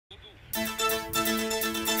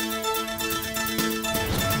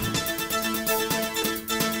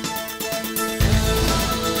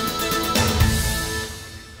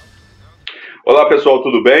Olá pessoal,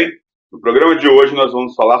 tudo bem? No programa de hoje nós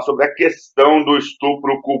vamos falar sobre a questão do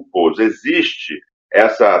estupro culposo. Existe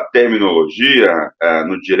essa terminologia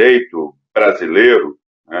no direito brasileiro,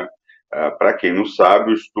 né? Para quem não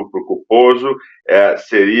sabe, o estupro culposo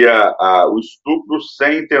seria o estupro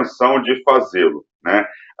sem intenção de fazê-lo, né?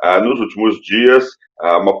 Nos últimos dias,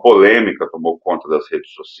 uma polêmica tomou conta das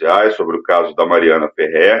redes sociais sobre o caso da Mariana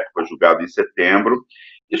Ferrer, que foi julgada em setembro,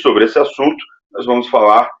 e sobre esse assunto nós vamos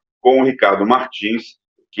falar com o Ricardo Martins,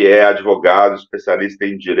 que é advogado, especialista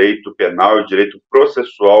em direito penal e direito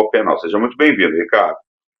processual penal. Seja muito bem-vindo, Ricardo.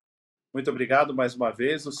 Muito obrigado mais uma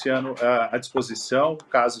vez, Luciano, à disposição.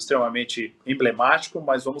 Caso extremamente emblemático,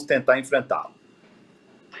 mas vamos tentar enfrentá-lo.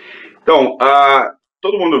 Então,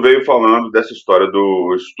 todo mundo veio falando dessa história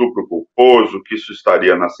do estupro culposo, que isso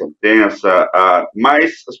estaria na sentença,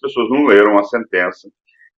 mas as pessoas não leram a sentença,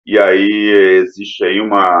 e aí existe aí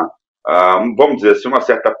vamos dizer assim, uma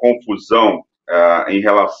certa confusão em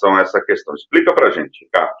relação a essa questão. Explica para a gente,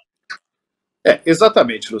 Ricardo.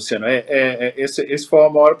 Exatamente, Luciano. Esse foi o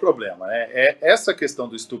maior problema, né? Essa questão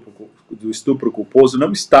do estupro culposo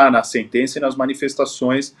não está na sentença e nas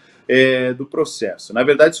manifestações do processo. Na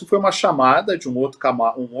verdade, isso foi uma chamada de um outro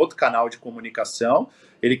canal de comunicação.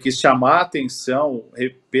 Ele quis chamar a atenção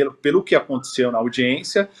pelo que aconteceu na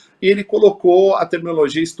audiência e ele colocou a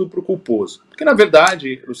terminologia estupro culposo. Porque, na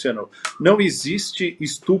verdade, Luciano, não existe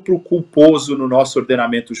estupro culposo no nosso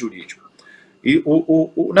ordenamento jurídico. E,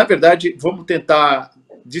 na verdade, vamos tentar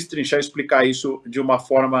destrinchar e explicar isso de uma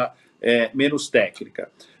forma menos técnica.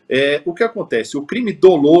 O que acontece? O crime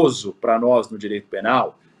doloso, para nós, no direito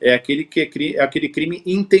penal, é aquele crime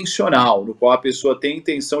intencional, no qual a pessoa tem a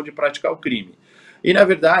intenção de praticar o crime. E, na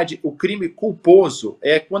verdade, o crime culposo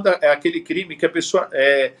é aquele crime que a pessoa,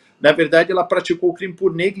 na verdade, ela praticou o crime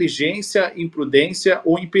por negligência, imprudência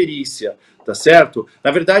ou imperícia, tá certo?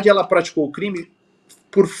 Na verdade, ela praticou o crime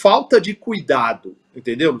por falta de cuidado,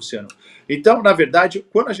 entendeu, Luciano? Então, na verdade,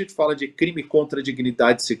 quando a gente fala de crime contra a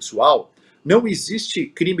dignidade sexual, não existe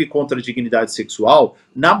crime contra a dignidade sexual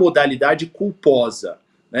na modalidade culposa,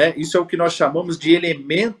 né? Isso é o que nós chamamos de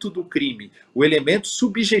elemento do crime, o elemento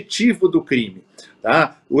subjetivo do crime,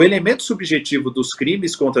 tá? O elemento subjetivo dos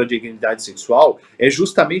crimes contra a dignidade sexual é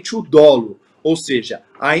justamente o dolo, ou seja,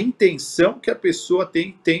 a intenção que a pessoa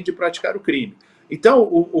tem de praticar o crime. Então,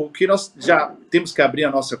 o que nós já temos que abrir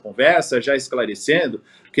a nossa conversa, já esclarecendo,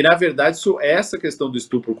 que na verdade essa questão do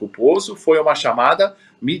estupro culposo foi uma chamada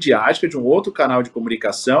midiática de um outro canal de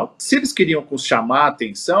comunicação. Se eles queriam chamar a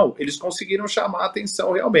atenção, eles conseguiram chamar a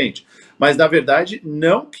atenção realmente. Mas, na verdade,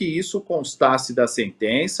 não que isso constasse da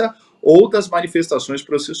sentença ou das manifestações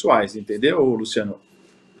processuais, entendeu, Luciano?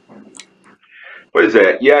 Pois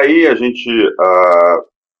é, e aí a gente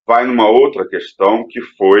vai numa outra questão que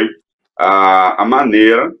foi a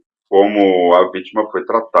maneira como a vítima foi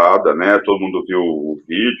tratada, né? Todo mundo viu o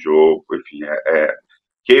vídeo, enfim,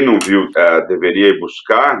 quem não viu deveria ir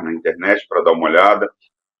buscar na internet para dar uma olhada.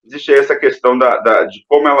 Existe essa questão de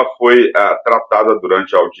como ela foi tratada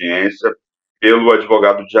durante a audiência pelo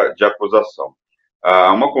advogado de acusação.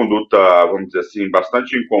 Uma conduta, vamos dizer assim,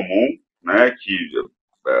 bastante incomum, né? Que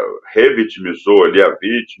revitimizou ali a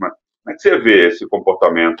vítima. Como é que você vê esse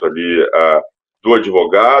comportamento ali do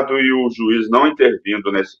advogado e o juiz não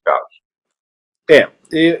intervindo nesse caso?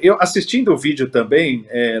 Eu assistindo o vídeo também,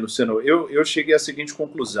 Luciano, eu cheguei à seguinte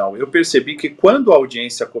conclusão. Eu percebi que quando a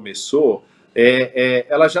audiência começou,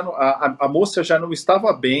 a moça já não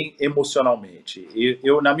estava bem emocionalmente.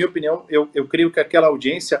 Na minha opinião, eu creio que aquela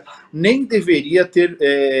audiência nem deveria ter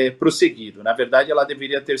prosseguido. Na verdade, ela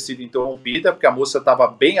deveria ter sido interrompida, porque a moça estava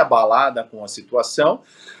bem abalada com a situação.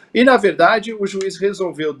 E, na verdade, o juiz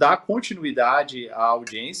resolveu dar continuidade à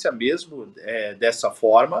audiência mesmo dessa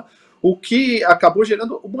forma, o que acabou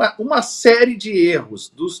gerando uma série de erros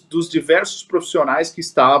dos diversos profissionais que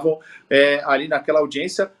estavam ali naquela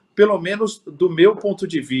audiência, pelo menos do meu ponto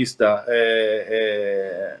de vista,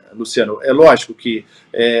 Luciano. É lógico que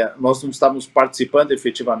nós não estávamos participando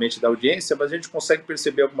efetivamente da audiência, mas a gente consegue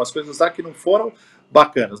perceber algumas coisas lá que não foram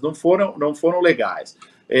bacanas, não foram legais.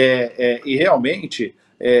 E realmente,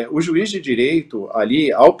 o juiz de direito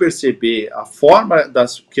ali, ao perceber a forma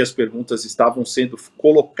que as perguntas estavam sendo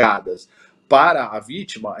colocadas para a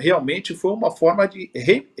vítima, realmente foi uma forma de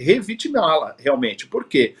revitimá-la, realmente. Por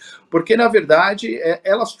quê? Porque, na verdade,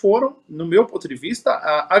 elas foram, no meu ponto de vista,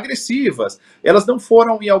 agressivas. Elas não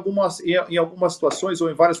foram, em algumas situações,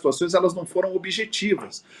 ou em várias situações, elas não foram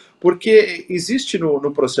objetivas. Porque existe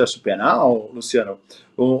no processo penal, Luciano,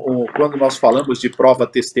 quando nós falamos de prova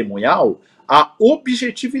testemunhal, a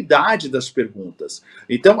objetividade das perguntas.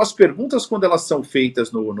 Então, as perguntas, quando elas são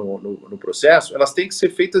feitas no processo, elas têm que ser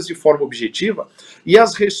feitas de forma objetiva e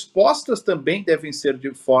as respostas também devem ser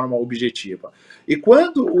de forma objetiva. E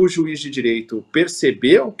quando o juiz de direito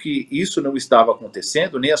percebeu que isso não estava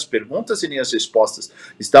acontecendo, nem as perguntas e nem as respostas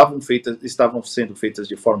estavam sendo feitas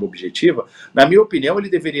de forma objetiva, na minha opinião, ele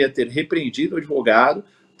deveria ter repreendido o advogado,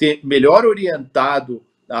 ter melhor orientado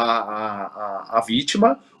a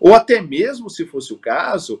vítima, ou até mesmo, se fosse o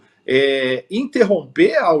caso,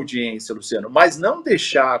 interromper a audiência, Luciano, mas não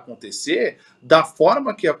deixar acontecer da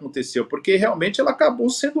forma que aconteceu, porque realmente ela acabou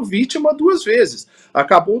sendo vítima duas vezes.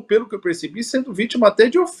 Acabou, pelo que eu percebi, sendo vítima até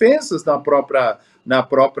de ofensas na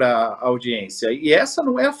própria audiência. E essa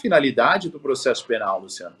não é a finalidade do processo penal,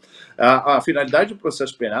 Luciano. A finalidade do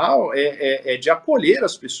processo penal é de acolher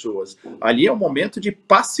as pessoas. Ali é um momento de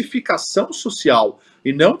pacificação social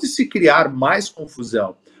e não de se criar mais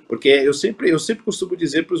confusão. Porque eu sempre costumo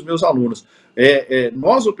dizer para os meus alunos,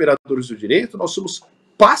 nós, operadores do direito, nós somos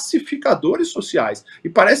pacificadores sociais. E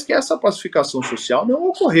parece que essa pacificação social não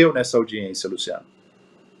ocorreu nessa audiência, Luciano.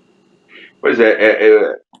 Pois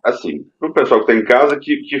assim, para o pessoal que está em casa,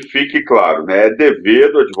 que fique claro, né? É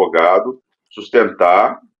dever do advogado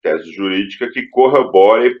sustentar tese jurídica que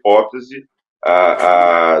corrobore a hipótese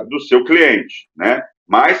do seu cliente, né?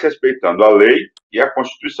 Mas respeitando a lei e a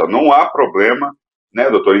Constituição. Não há problema, né,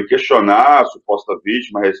 doutor, em questionar a suposta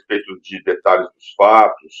vítima a respeito de detalhes dos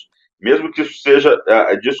fatos, mesmo que isso seja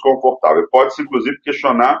desconfortável. Pode-se, inclusive,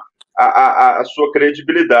 questionar a sua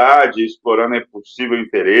credibilidade, explorando possível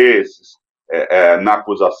interesses na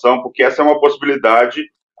acusação, porque essa é uma possibilidade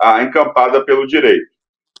encampada pelo direito,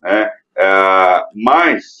 né?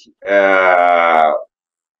 Mas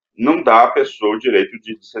não dá à pessoa o direito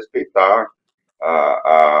de desrespeitar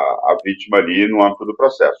a vítima ali no âmbito do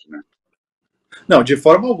processo, né? Não, de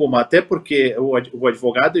forma alguma, até porque o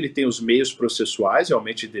advogado ele tem os meios processuais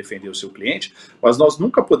realmente de defender o seu cliente, mas nós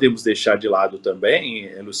nunca podemos deixar de lado também,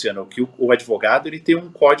 Luciano, que o advogado ele tem um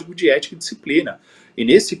código de ética e disciplina. E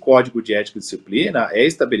nesse código de ética e disciplina é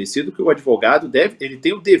estabelecido que o advogado ele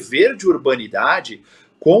tem o dever de urbanidade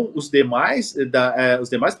com os demais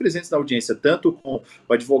presentes na audiência, tanto com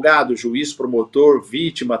o advogado, juiz, promotor,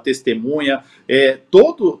 vítima, testemunha,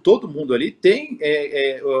 todo mundo ali tem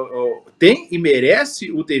e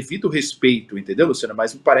merece o devido respeito, entendeu, Luciano?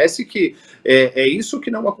 Mas me parece que isso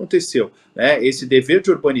que não aconteceu, né? Esse dever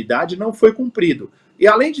de urbanidade não foi cumprido. E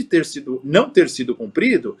além de não ter sido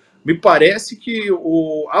cumprido, me parece que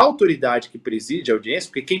a autoridade que preside a audiência,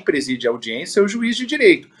 porque quem preside a audiência é o juiz de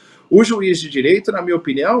direito. O juiz de direito, na minha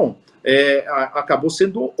opinião, acabou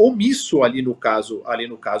sendo omisso ali no caso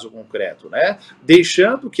concreto, né?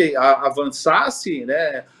 Deixando que avançasse,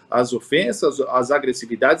 né, as ofensas, as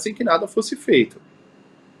agressividades, sem que nada fosse feito.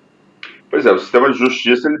 Pois é, o sistema de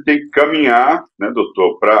justiça ele tem que caminhar, né,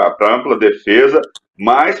 doutor, para ampla defesa,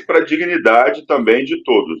 mas para a dignidade também de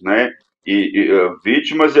todos, né?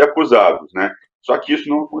 Vítimas e acusados, né? Só que isso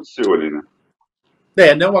não aconteceu ali, né?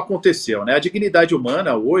 Não aconteceu, né? A dignidade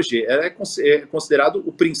humana hoje é considerado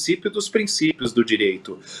o princípio dos princípios do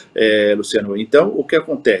direito, Luciano. Então, o que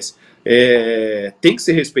acontece? Tem que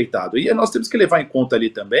ser respeitado. E nós temos que levar em conta ali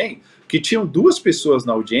também que tinham duas pessoas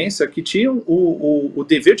na audiência que tinham o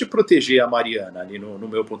dever de proteger a Mariana, ali no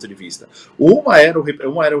meu ponto de vista. Uma era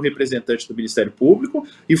o representante do Ministério Público,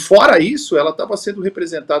 e fora isso, ela estava sendo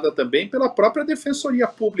representada também pela própria Defensoria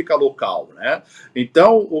Pública local, né?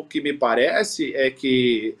 Então, o que me parece é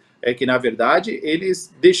que, na verdade,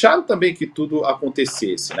 eles deixaram também que tudo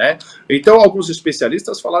acontecesse, né? Então, alguns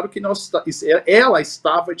especialistas falaram que ela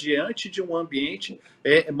estava diante de um ambiente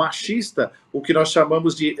machista, o que nós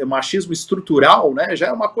chamamos de machismo estrutural, né? Já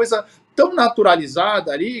é uma coisa tão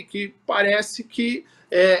naturalizada ali que parece que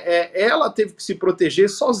ela teve que se proteger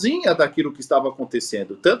sozinha daquilo que estava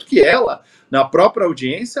acontecendo. Tanto que ela, na própria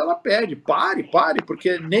audiência, ela pede, pare,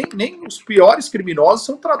 porque nem os piores criminosos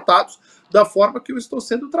são tratados da forma que eu estou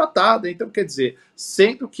sendo tratada. Então, quer dizer,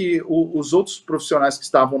 sendo que os outros profissionais que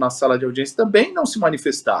estavam na sala de audiência também não se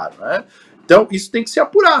manifestaram, né? Então, isso tem que ser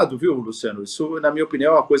apurado, viu, Luciano? Isso, na minha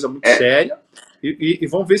opinião, é uma coisa muito séria, e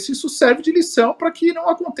vamos ver se isso serve de lição para que não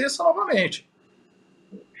aconteça novamente.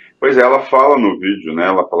 Pois é, ela fala no vídeo, né?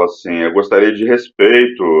 Ela fala assim: eu gostaria de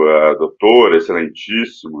respeito, doutor,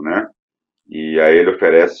 excelentíssimo, né? E aí ele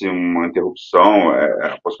oferece uma interrupção,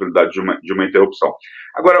 a possibilidade de uma interrupção.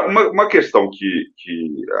 Agora, uma questão que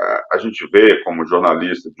a gente vê como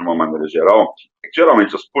jornalista de uma maneira geral, é que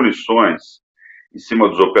geralmente as punições em cima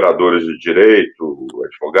dos operadores de direito,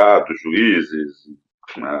 advogados, juízes,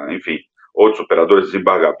 enfim, outros operadores,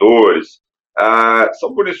 desembargadores,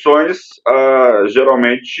 são punições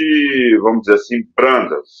geralmente, vamos dizer assim,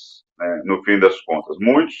 brandas, né, no fim das contas.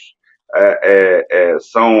 Muitos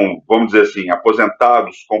são, vamos dizer assim,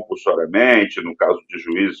 aposentados compulsoriamente, no caso de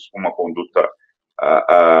juízes com uma conduta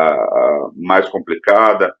mais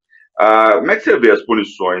complicada. Como é que você vê as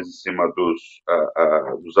punições em cima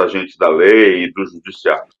dos agentes da lei e do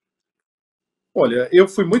judiciário? Olha, eu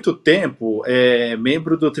fui muito tempo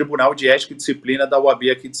membro do Tribunal de Ética e Disciplina da UAB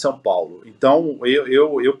aqui de São Paulo. Então,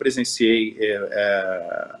 eu presenciei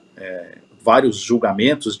vários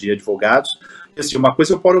julgamentos de advogados. Assim, uma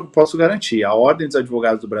coisa eu posso garantir, a Ordem dos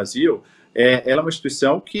Advogados do Brasil, ela é uma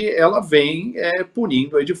instituição que ela vem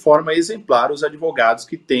punindo aí de forma exemplar os advogados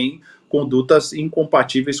que têm condutas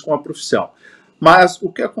incompatíveis com a profissão. Mas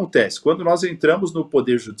o que acontece? Quando nós entramos no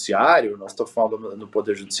Poder Judiciário, nós estamos falando no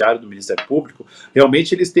Poder Judiciário do Ministério Público,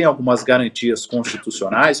 realmente eles têm algumas garantias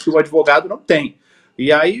constitucionais que o advogado não tem.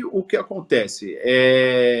 E aí o que acontece?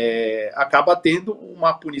 Acaba tendo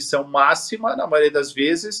uma punição máxima, na maioria das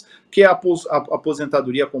vezes, que é a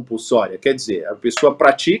aposentadoria compulsória. Quer dizer, a pessoa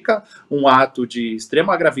pratica um ato de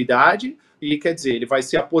extrema gravidade e, quer dizer, ele vai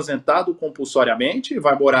ser aposentado compulsoriamente,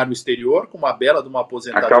 vai morar no exterior com uma bela de uma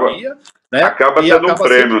aposentadoria. Acaba sendo um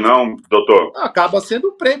prêmio, não, doutor? Acaba sendo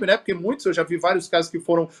um prêmio, né? Porque muitos, eu já vi vários casos que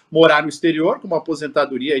foram morar no exterior com uma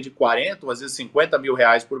aposentadoria de 40, ou às vezes 50 mil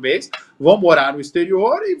reais por mês, vão morar no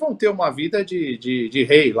exterior e vão ter uma vida de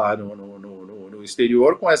rei lá no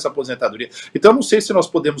exterior com essa aposentadoria. Então, não sei se nós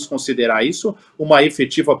podemos considerar isso uma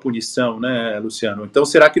efetiva punição, né, Luciano? Então,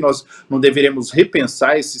 será que nós não deveremos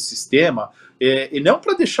repensar esse sistema? E não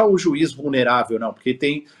para deixar o juiz vulnerável, não, porque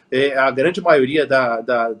tem a grande maioria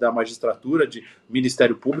da magistratura, de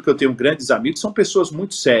Ministério Público, eu tenho grandes amigos, são pessoas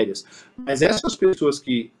muito sérias. Mas essas pessoas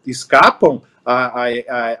que escapam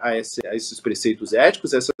a esses preceitos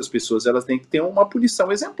éticos, essas pessoas elas têm que ter uma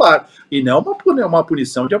punição exemplar, e não uma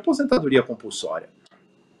punição de aposentadoria compulsória.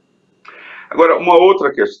 Agora, uma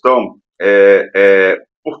outra questão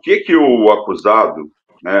por que o acusado,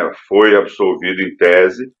 né, foi absolvido em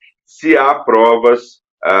tese se há provas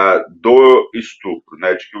do estupro,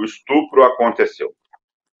 né, de que o estupro aconteceu?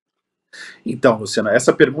 Então, Luciano,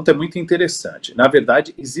 essa pergunta é muito interessante. Na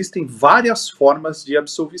verdade, existem várias formas de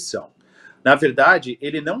absolvição. Na verdade,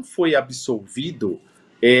 ele não foi absolvido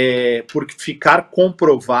por ficar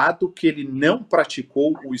comprovado que ele não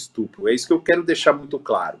praticou o estupro. É isso que eu quero deixar muito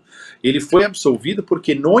claro. Ele foi absolvido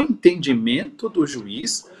porque, no entendimento do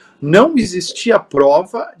juiz, não existia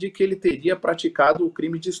prova de que ele teria praticado o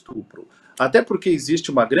crime de estupro. Até porque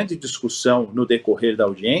existe uma grande discussão no decorrer da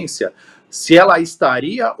audiência se ela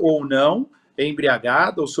estaria ou não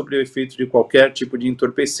embriagada ou sob o efeito de qualquer tipo de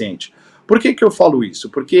entorpecente. Por que eu falo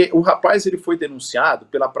isso? Porque o rapaz ele foi denunciado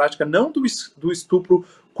pela prática não do estupro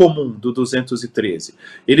comum, do 213.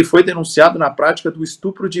 Ele foi denunciado na prática do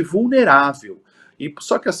estupro de vulnerável. E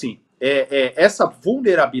só que assim, essa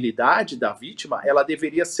vulnerabilidade da vítima, ela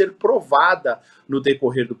deveria ser provada no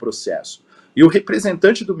decorrer do processo. E o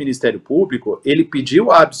representante do Ministério Público, ele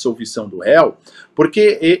pediu a absolvição do réu,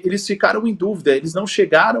 porque eles ficaram em dúvida, eles não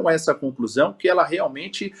chegaram a essa conclusão que ela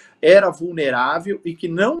realmente era vulnerável e que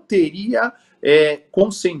não teria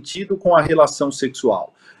consentido com a relação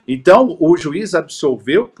sexual. Então, o juiz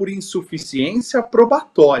absolveu por insuficiência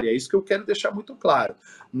probatória, é isso que eu quero deixar muito claro.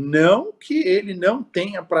 Não que ele não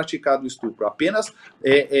tenha praticado o estupro, apenas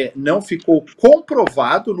não ficou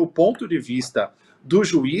comprovado no ponto de vista do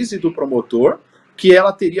juiz e do promotor que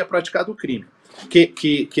ela teria praticado o crime,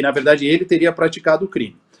 que na verdade ele teria praticado o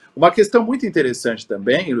crime. Uma questão muito interessante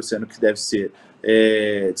também, Luciano, que deve ser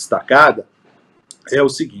destacada, é o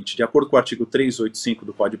seguinte: de acordo com o artigo 385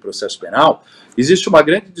 do Código de Processo Penal, existe uma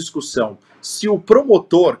grande discussão se o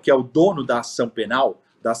promotor, que é o dono da ação penal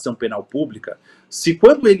pública, se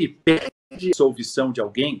quando ele pede a absolvição de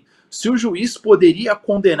alguém, se o juiz poderia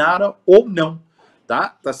condená-la ou não.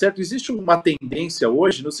 Tá certo? Existe uma tendência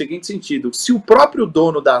hoje no seguinte sentido: se o próprio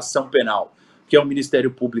dono da ação penal, que é o Ministério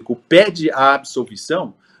Público, pede a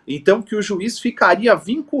absolvição, então que o juiz ficaria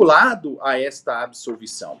vinculado a esta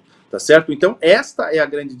absolvição, tá certo? Então esta é a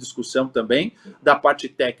grande discussão também da parte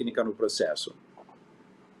técnica no processo.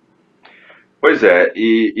 Pois é,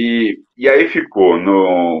 e aí ficou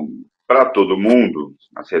para todo mundo,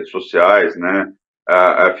 nas redes sociais, né?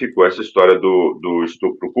 Ficou essa história do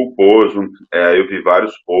estupro culposo. Eu vi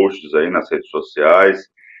vários posts aí nas redes sociais.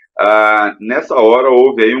 Nessa hora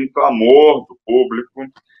houve aí um clamor do público,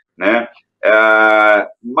 né?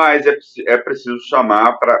 Mas é preciso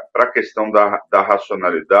chamar para a questão da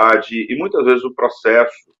racionalidade, e muitas vezes o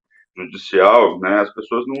processo judicial, né, as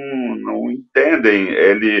pessoas não entendem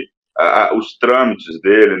ele os trâmites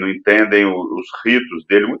dele, não entendem os ritos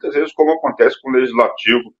dele, muitas vezes como acontece com o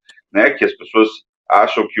legislativo, né, que as pessoas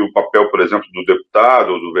acham que o papel, por exemplo, do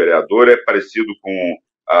deputado ou do vereador é parecido com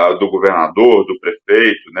do governador, do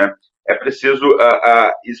prefeito, né? É preciso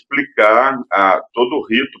explicar todo o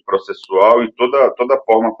rito processual e toda a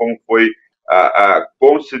forma como foi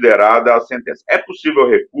considerada a sentença. É possível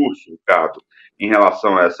recurso, Ricardo, em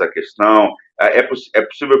relação a essa questão? É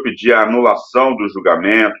possível pedir a anulação do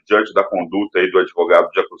julgamento diante da conduta aí do advogado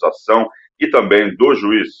de acusação e também do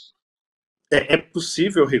juiz? É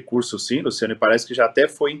possível recurso sim, Luciano, e parece que já até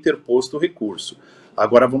foi interposto o recurso.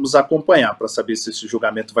 Agora vamos acompanhar para saber se esse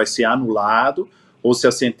julgamento vai ser anulado ou se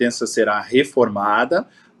a sentença será reformada,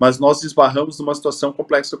 mas nós esbarramos numa situação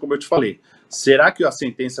complexa, como eu te falei. Será que a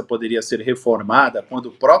sentença poderia ser reformada quando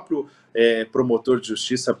o próprio promotor de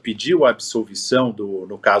justiça pediu a absolvição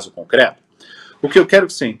no caso concreto? O que eu quero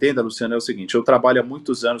que você entenda, Luciano, é o seguinte: eu trabalho há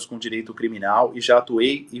muitos anos com direito criminal e já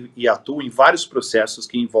atuei e atuo em vários processos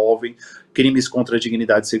que envolvem crimes contra a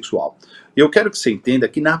dignidade sexual. Eu quero que você entenda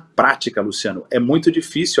que, na prática, Luciano, é muito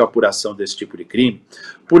difícil a apuração desse tipo de crime,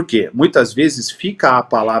 porque muitas vezes fica a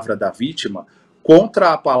palavra da vítima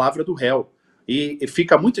contra a palavra do réu. E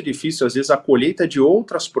fica muito difícil, às vezes, a colheita de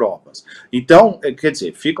outras provas. Então, quer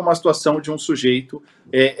dizer, fica uma situação de um sujeito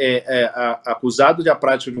acusado de a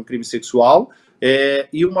prática de um crime sexual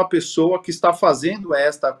e uma pessoa que está fazendo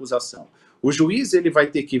esta acusação. O juiz ele vai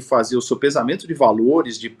ter que fazer o sopesamento de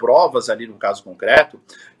valores, de provas ali no caso concreto,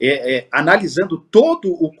 analisando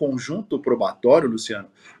todo o conjunto probatório, Luciano,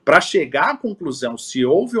 para chegar à conclusão se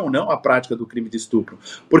houve ou não a prática do crime de estupro.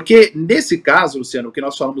 Porque nesse caso, Luciano, o que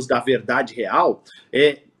nós falamos da verdade real,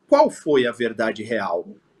 qual foi a verdade real?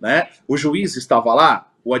 Né? O juiz estava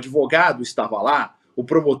lá? O advogado estava lá? O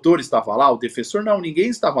promotor estava lá, o defensor não, ninguém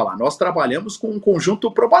estava lá. Nós trabalhamos com um conjunto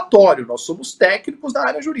probatório, nós somos técnicos da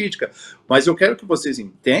área jurídica. Mas eu quero que vocês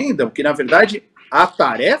entendam que, na verdade, a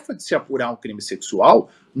tarefa de se apurar um crime sexual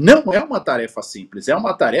não é uma tarefa simples, é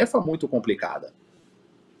uma tarefa muito complicada.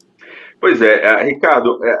 Pois é,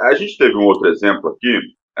 Ricardo, a gente teve um outro exemplo aqui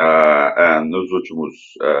nos últimos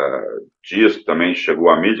dias, que também chegou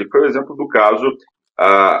à mídia, que foi o exemplo do caso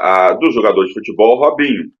do jogador de futebol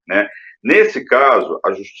Robinho, né? Nesse caso,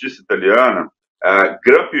 a justiça italiana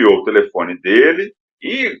grampeou o telefone dele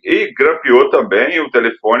e grampeou também o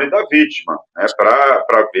telefone da vítima, né,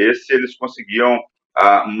 para ver se eles conseguiam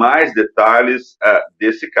mais detalhes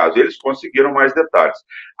desse caso. Eles conseguiram mais detalhes.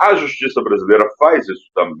 A justiça brasileira faz isso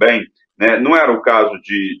também, né? Não era o caso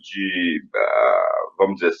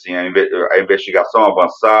vamos dizer assim, a investigação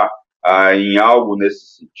avançar em algo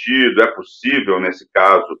nesse sentido. É possível, nesse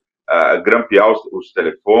caso, grampear os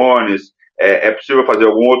telefones, é possível fazer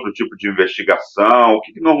algum outro tipo de investigação, o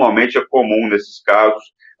que normalmente é comum nesses casos,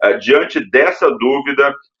 diante dessa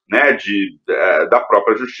dúvida, né, da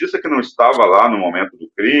própria justiça, que não estava lá no momento do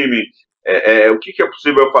crime, o que é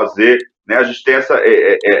possível fazer, né? A gente tem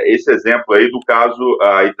esse exemplo aí do caso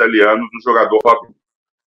italiano do jogador Robinho.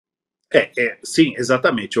 Sim,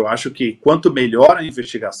 exatamente. Eu acho que quanto melhor a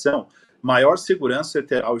investigação, maior segurança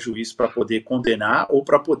terá o juiz para poder condenar ou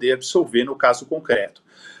para poder absolver no caso concreto.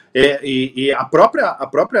 E a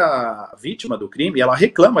própria vítima do crime, ela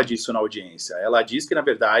reclama disso na audiência. Ela diz que, na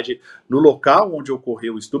verdade, no local onde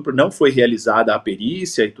ocorreu o estupro não foi realizada a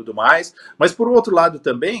perícia e tudo mais, mas, por outro lado,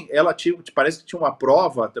 também, ela parece que tinha uma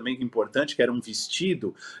prova também importante, que era um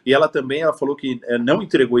vestido, e ela falou que não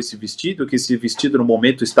entregou esse vestido, que esse vestido, no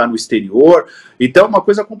momento, está no exterior. Então, é uma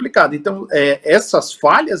coisa complicada. Então, essas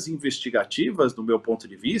falhas investigativas, do meu ponto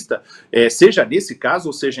de vista, seja nesse caso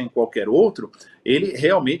ou seja em qualquer outro, ele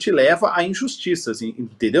realmente leva a injustiças,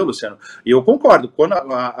 entendeu, Luciano? E eu concordo, quando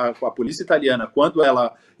a polícia italiana, quando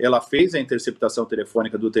ela fez a interceptação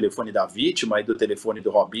telefônica do telefone da vítima e do telefone do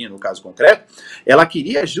Robinho, no caso concreto, ela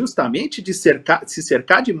queria justamente se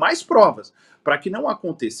cercar de mais provas, para que não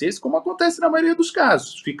acontecesse como acontece na maioria dos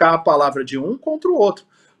casos, ficar a palavra de um contra o outro.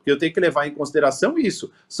 Eu tenho que levar em consideração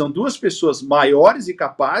isso. São duas pessoas maiores e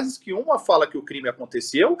capazes, que uma fala que o crime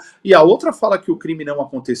aconteceu e a outra fala que o crime não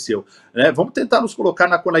aconteceu. Né? Vamos tentar nos colocar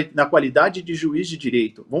na qualidade de juiz de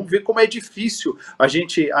direito. Vamos ver como é difícil a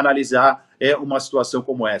gente analisar uma situação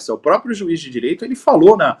como essa. O próprio juiz de direito, ele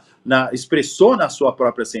falou, expressou na sua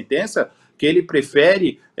própria sentença que ele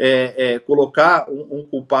prefere colocar um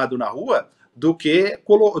culpado na rua do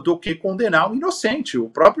que condenar um inocente. O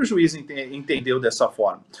próprio juiz entendeu dessa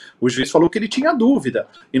forma. O juiz falou que ele tinha dúvida.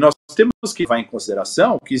 E nós temos que levar em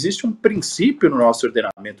consideração que existe um princípio no nosso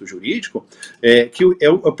ordenamento jurídico, que é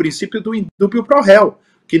o princípio do indúbio pro réu,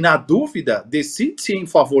 que na dúvida decide-se em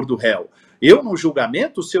favor do réu. Eu, no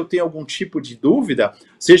julgamento, se eu tenho algum tipo de dúvida,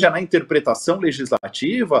 seja na interpretação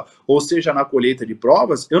legislativa ou seja na colheita de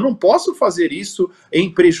provas, eu não posso fazer isso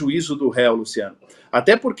em prejuízo do réu, Luciano.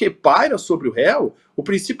 Até porque paira sobre o réu o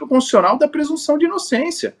princípio constitucional da presunção de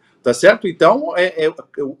inocência, tá certo? Então,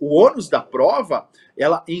 o ônus da prova,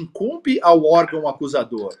 ela incumbe ao órgão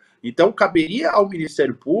acusador. Então, caberia ao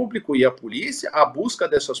Ministério Público e à polícia a busca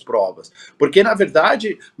dessas provas. Porque, na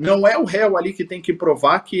verdade, não é o réu ali que tem que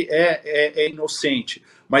provar que é inocente,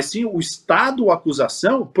 mas sim o Estado, a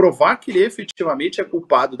acusação, provar que ele efetivamente é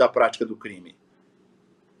culpado da prática do crime.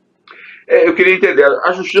 Eu queria entender,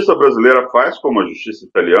 a justiça brasileira faz como a justiça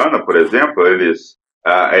italiana, por exemplo,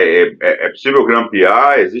 é possível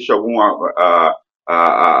grampear, existe alguma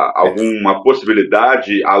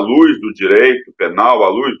possibilidade, à luz do direito penal, à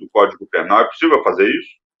luz do Código Penal, é possível fazer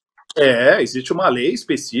isso? Existe uma lei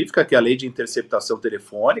específica, que é a lei de interceptação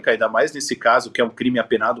telefônica, ainda mais nesse caso, que é um crime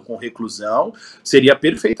apenado com reclusão, seria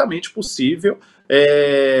perfeitamente possível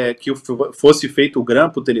que fosse feito o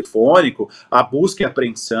grampo telefônico, a busca e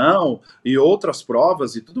apreensão e outras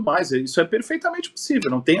provas e tudo mais. Isso é perfeitamente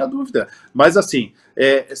possível, não tenha dúvida. Mas assim,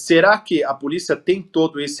 será que a polícia tem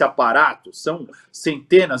todo esse aparato? São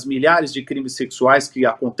centenas, milhares de crimes sexuais que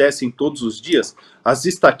acontecem todos os dias? As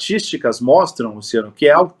estatísticas mostram, Luciano, que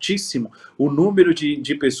é altíssimo o número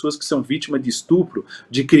de pessoas que são vítimas de estupro,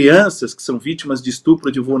 de crianças que são vítimas de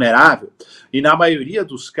estupro de vulnerável. E na maioria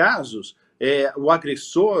dos casos, o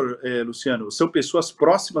agressor, Luciano, são pessoas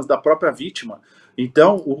próximas da própria vítima.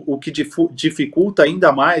 Então, o que dificulta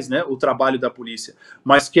ainda mais, né, o trabalho da polícia.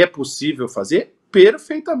 Mas que é possível fazer?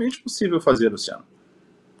 Perfeitamente possível fazer, Luciano.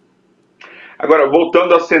 Agora,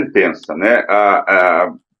 voltando à sentença, né,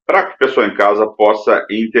 para que a pessoa em casa possa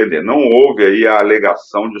entender, não houve aí a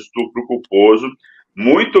alegação de estupro culposo,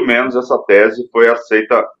 muito menos essa tese foi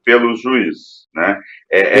aceita pelos juízes, né?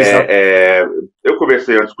 Eu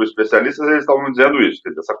conversei antes com especialistas, eles estavam dizendo isso,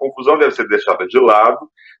 essa confusão deve ser deixada de lado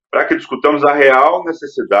para que discutamos a real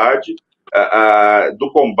necessidade do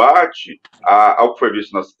combate ao que foi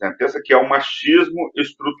visto na sentença, que é o machismo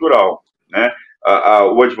estrutural, né?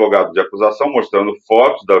 O advogado de acusação mostrando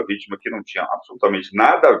fotos da vítima que não tinham absolutamente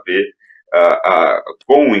nada a ver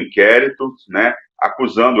com o inquérito, né,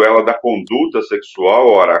 acusando ela da conduta sexual.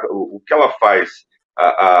 Ora, o que ela faz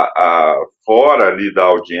fora ali da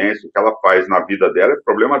audiência, o que ela faz na vida dela é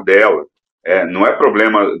problema dela. Não é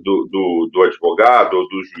problema do advogado ou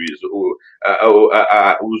do juiz.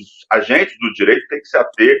 Os agentes do direito têm que se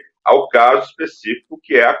ater ao caso específico,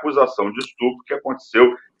 que é a acusação de estupro que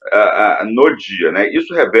aconteceu no dia, né?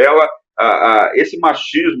 Isso revela esse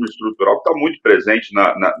machismo estrutural que está muito presente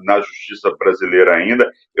na justiça brasileira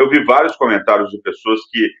ainda. Eu vi vários comentários de pessoas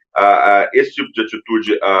que esse tipo de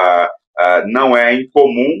atitude não é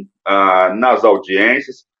incomum nas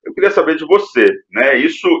audiências. Eu queria saber de você, né?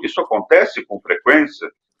 Isso acontece com frequência?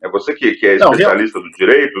 É você que é especialista do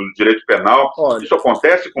direito penal. Olha, isso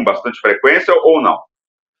acontece com bastante frequência ou não?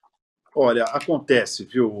 Olha, acontece,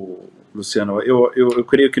 viu, Luciano? Eu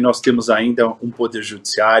creio que nós temos ainda um poder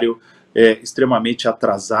judiciário extremamente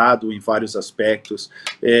atrasado em vários aspectos,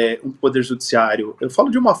 um poder judiciário, eu falo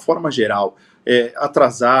de uma forma geral,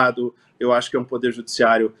 atrasado. Eu acho que é um poder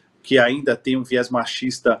judiciário que ainda tem um viés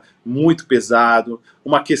machista muito pesado,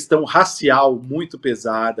 uma questão racial muito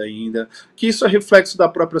pesada ainda, que isso é reflexo da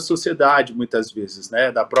própria sociedade, muitas vezes,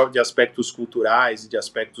 né, de aspectos culturais e de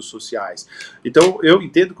aspectos sociais. Então, eu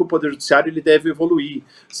entendo que o Poder Judiciário ele deve evoluir.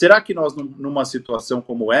 Será que nós, numa situação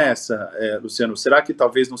como essa, Luciano, será que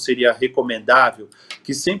talvez não seria recomendável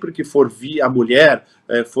que sempre que a mulher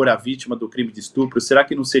for a vítima do crime de estupro, será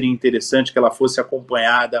que não seria interessante que ela fosse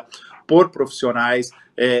acompanhada por profissionais,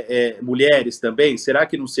 mulheres também? Será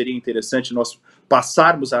que não seria interessante nós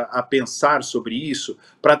passarmos a pensar sobre isso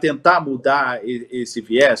para tentar mudar esse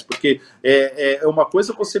viés? Porque uma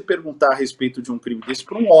coisa é você perguntar a respeito de um crime desse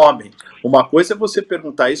para um homem, uma coisa é você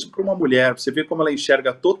perguntar isso para uma mulher. Você vê como ela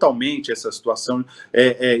enxerga totalmente essa situação,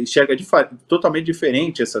 enxerga totalmente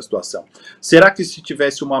diferente essa situação. Será que se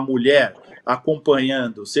tivesse uma mulher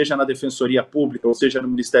acompanhando, seja na Defensoria Pública ou seja no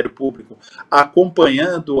Ministério Público,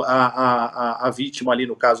 acompanhando a vítima ali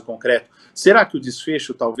no caso concreto, será que o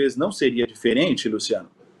desfecho talvez não seria diferente, Luciano?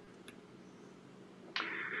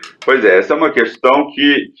 Pois é, essa é uma questão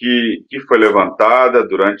que foi levantada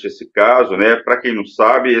durante esse caso, né? Para quem não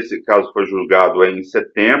sabe, esse caso foi julgado em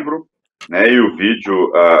setembro, né? E o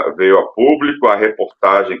vídeo veio a público. A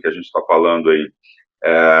reportagem que a gente está falando aí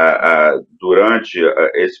durante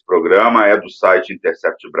esse programa é do site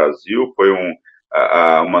Intercept Brasil. Foi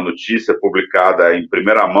uma notícia publicada em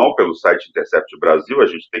primeira mão pelo site Intercept Brasil. A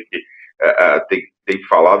gente tem que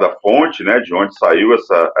falar da fonte, né, de onde saiu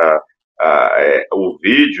o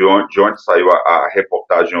vídeo de onde saiu a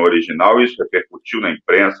reportagem original, isso repercutiu na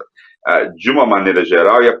imprensa de uma maneira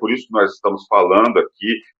geral, e é por isso que nós estamos falando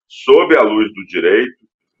aqui sob a luz do direito,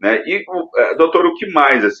 né? E, doutor, o que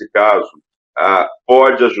mais esse caso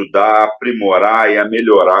pode ajudar a aprimorar e a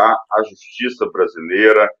melhorar a justiça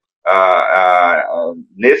brasileira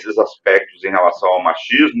nesses aspectos em relação ao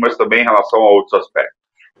machismo, mas também em relação a outros aspectos?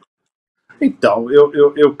 Então,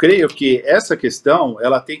 eu creio que essa questão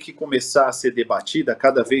ela tem que começar a ser debatida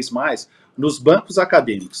cada vez mais nos bancos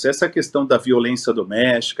acadêmicos. Essa questão da violência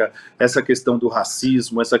doméstica, essa questão do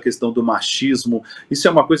racismo, essa questão do machismo, isso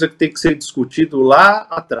é uma coisa que tem que ser discutido lá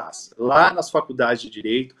atrás, lá nas faculdades de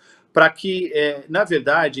Direito, para que, na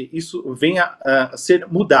verdade, isso venha a ser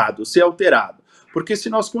mudado, ser alterado. Porque se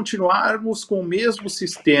nós continuarmos com o mesmo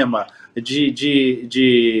sistema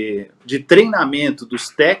de treinamento dos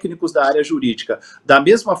técnicos da área jurídica, da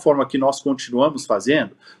mesma forma que nós continuamos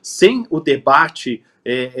fazendo, sem o debate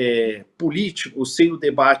político, sem o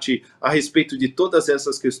debate a respeito de todas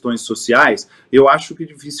essas questões sociais, eu acho que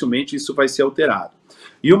dificilmente isso vai ser alterado.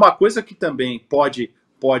 E uma coisa que também pode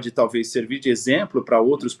talvez servir de exemplo para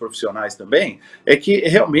outros profissionais também, é que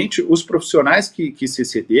realmente os profissionais que se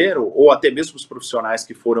excederam, ou até mesmo os profissionais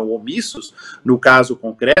que foram omissos, no caso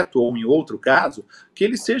concreto ou em outro caso, que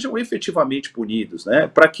eles sejam efetivamente punidos, né?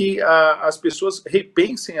 Para que as pessoas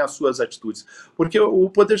repensem as suas atitudes. Porque o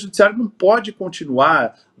Poder Judiciário não pode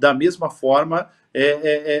continuar da mesma forma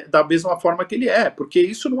que ele porque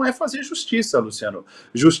isso não é fazer justiça, Luciano.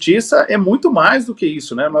 Justiça é muito mais do que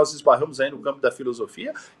isso, né? Nós esbarramos aí no campo da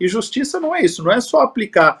filosofia, e justiça não é isso, não é só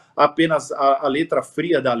aplicar apenas a letra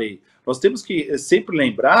fria da lei. Nós temos que sempre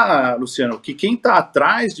lembrar, Luciano, que quem está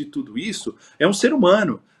atrás de tudo isso é um ser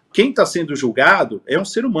humano. Quem está sendo julgado é um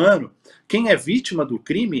ser humano. Quem é vítima do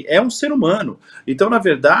crime é um ser humano. Então, na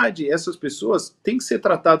verdade, essas pessoas têm que ser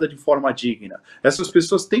tratadas de forma digna. Essas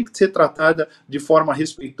pessoas têm que ser tratadas de forma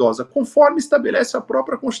respeitosa, conforme estabelece a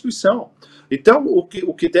própria Constituição. Então, o que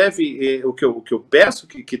eu peço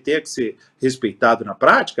que tenha que ser respeitado na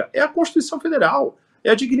prática é a Constituição Federal,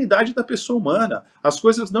 é a dignidade da pessoa humana. As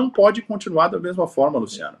coisas não podem continuar da mesma forma,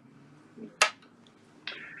 Luciano.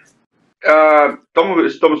 Então,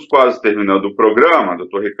 estamos quase terminando o programa,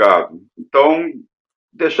 doutor Ricardo. Então,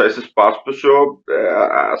 deixar esse espaço para o senhor,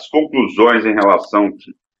 as conclusões em relação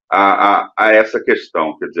a essa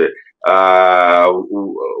questão. Quer dizer,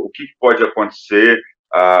 o que pode acontecer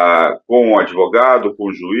com o advogado, com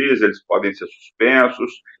o juiz, eles podem ser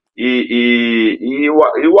suspensos, e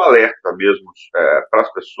o alerta mesmo para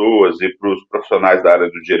as pessoas e para os profissionais da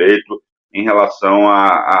área do direito em relação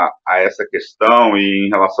a essa questão e em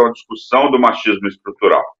relação à discussão do machismo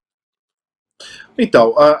estrutural.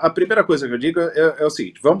 Então, a primeira coisa que eu digo é o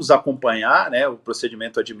seguinte: vamos acompanhar, né, o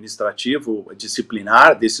procedimento administrativo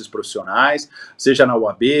disciplinar desses profissionais, seja na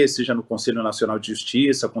UAB, seja no Conselho Nacional de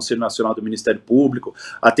Justiça, Conselho Nacional do Ministério Público,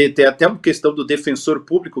 até uma questão do defensor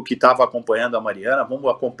público que estava acompanhando a Mariana.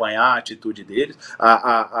 Vamos acompanhar a atitude deles,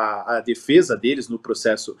 a defesa deles no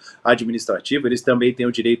processo administrativo. Eles também têm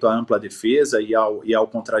o direito à ampla defesa e ao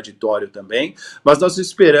contraditório também, mas nós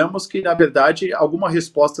esperamos que, na verdade, alguma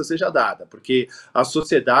resposta seja dada, porque a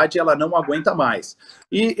sociedade ela não aguenta mais.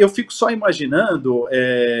 E eu fico só imaginando,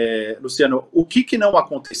 Luciano, o que não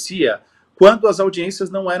acontecia quando as audiências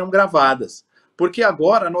não eram gravadas. Porque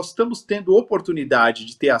agora nós estamos tendo oportunidade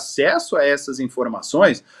de ter acesso a essas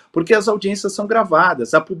informações, porque as audiências são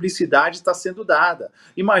gravadas, a publicidade está sendo dada.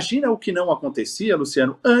 Imagina o que não acontecia,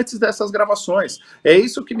 Luciano, antes dessas gravações. É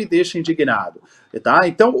isso que me deixa indignado. Tá?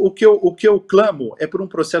 Então, o que eu clamo é por um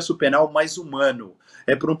processo penal mais humano,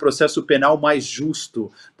 é por um processo penal mais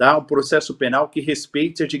justo, tá? Um processo penal que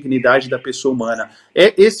respeite a dignidade da pessoa humana.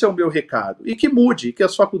 Esse é o meu recado. E que mude, que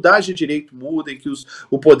as faculdades de direito mudem, que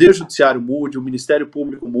o Poder Judiciário mude, o Ministério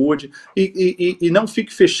Público mude, e não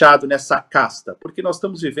fique fechado nessa casta, porque nós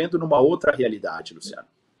estamos vivendo numa outra realidade, Luciano.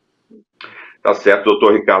 Tá certo,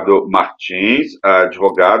 doutor Ricardo Martins,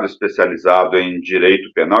 advogado especializado em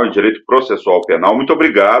direito penal e direito processual penal. Muito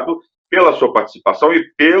obrigado pela sua participação e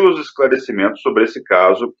pelos esclarecimentos sobre esse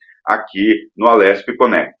caso aqui no Alesp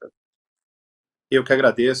Conecta. Eu que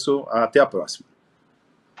agradeço. Até a próxima.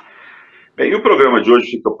 Bem, e o programa de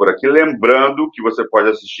hoje fica por aqui. Lembrando que você pode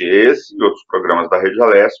assistir esse e outros programas da Rede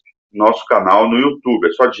Alesp no nosso canal no YouTube.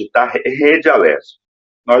 É só digitar Rede Alesp.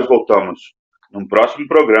 Nós voltamos num próximo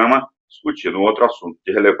programa discutindo um outro assunto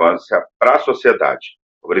de relevância para a sociedade.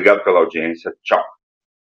 Obrigado pela audiência. Tchau.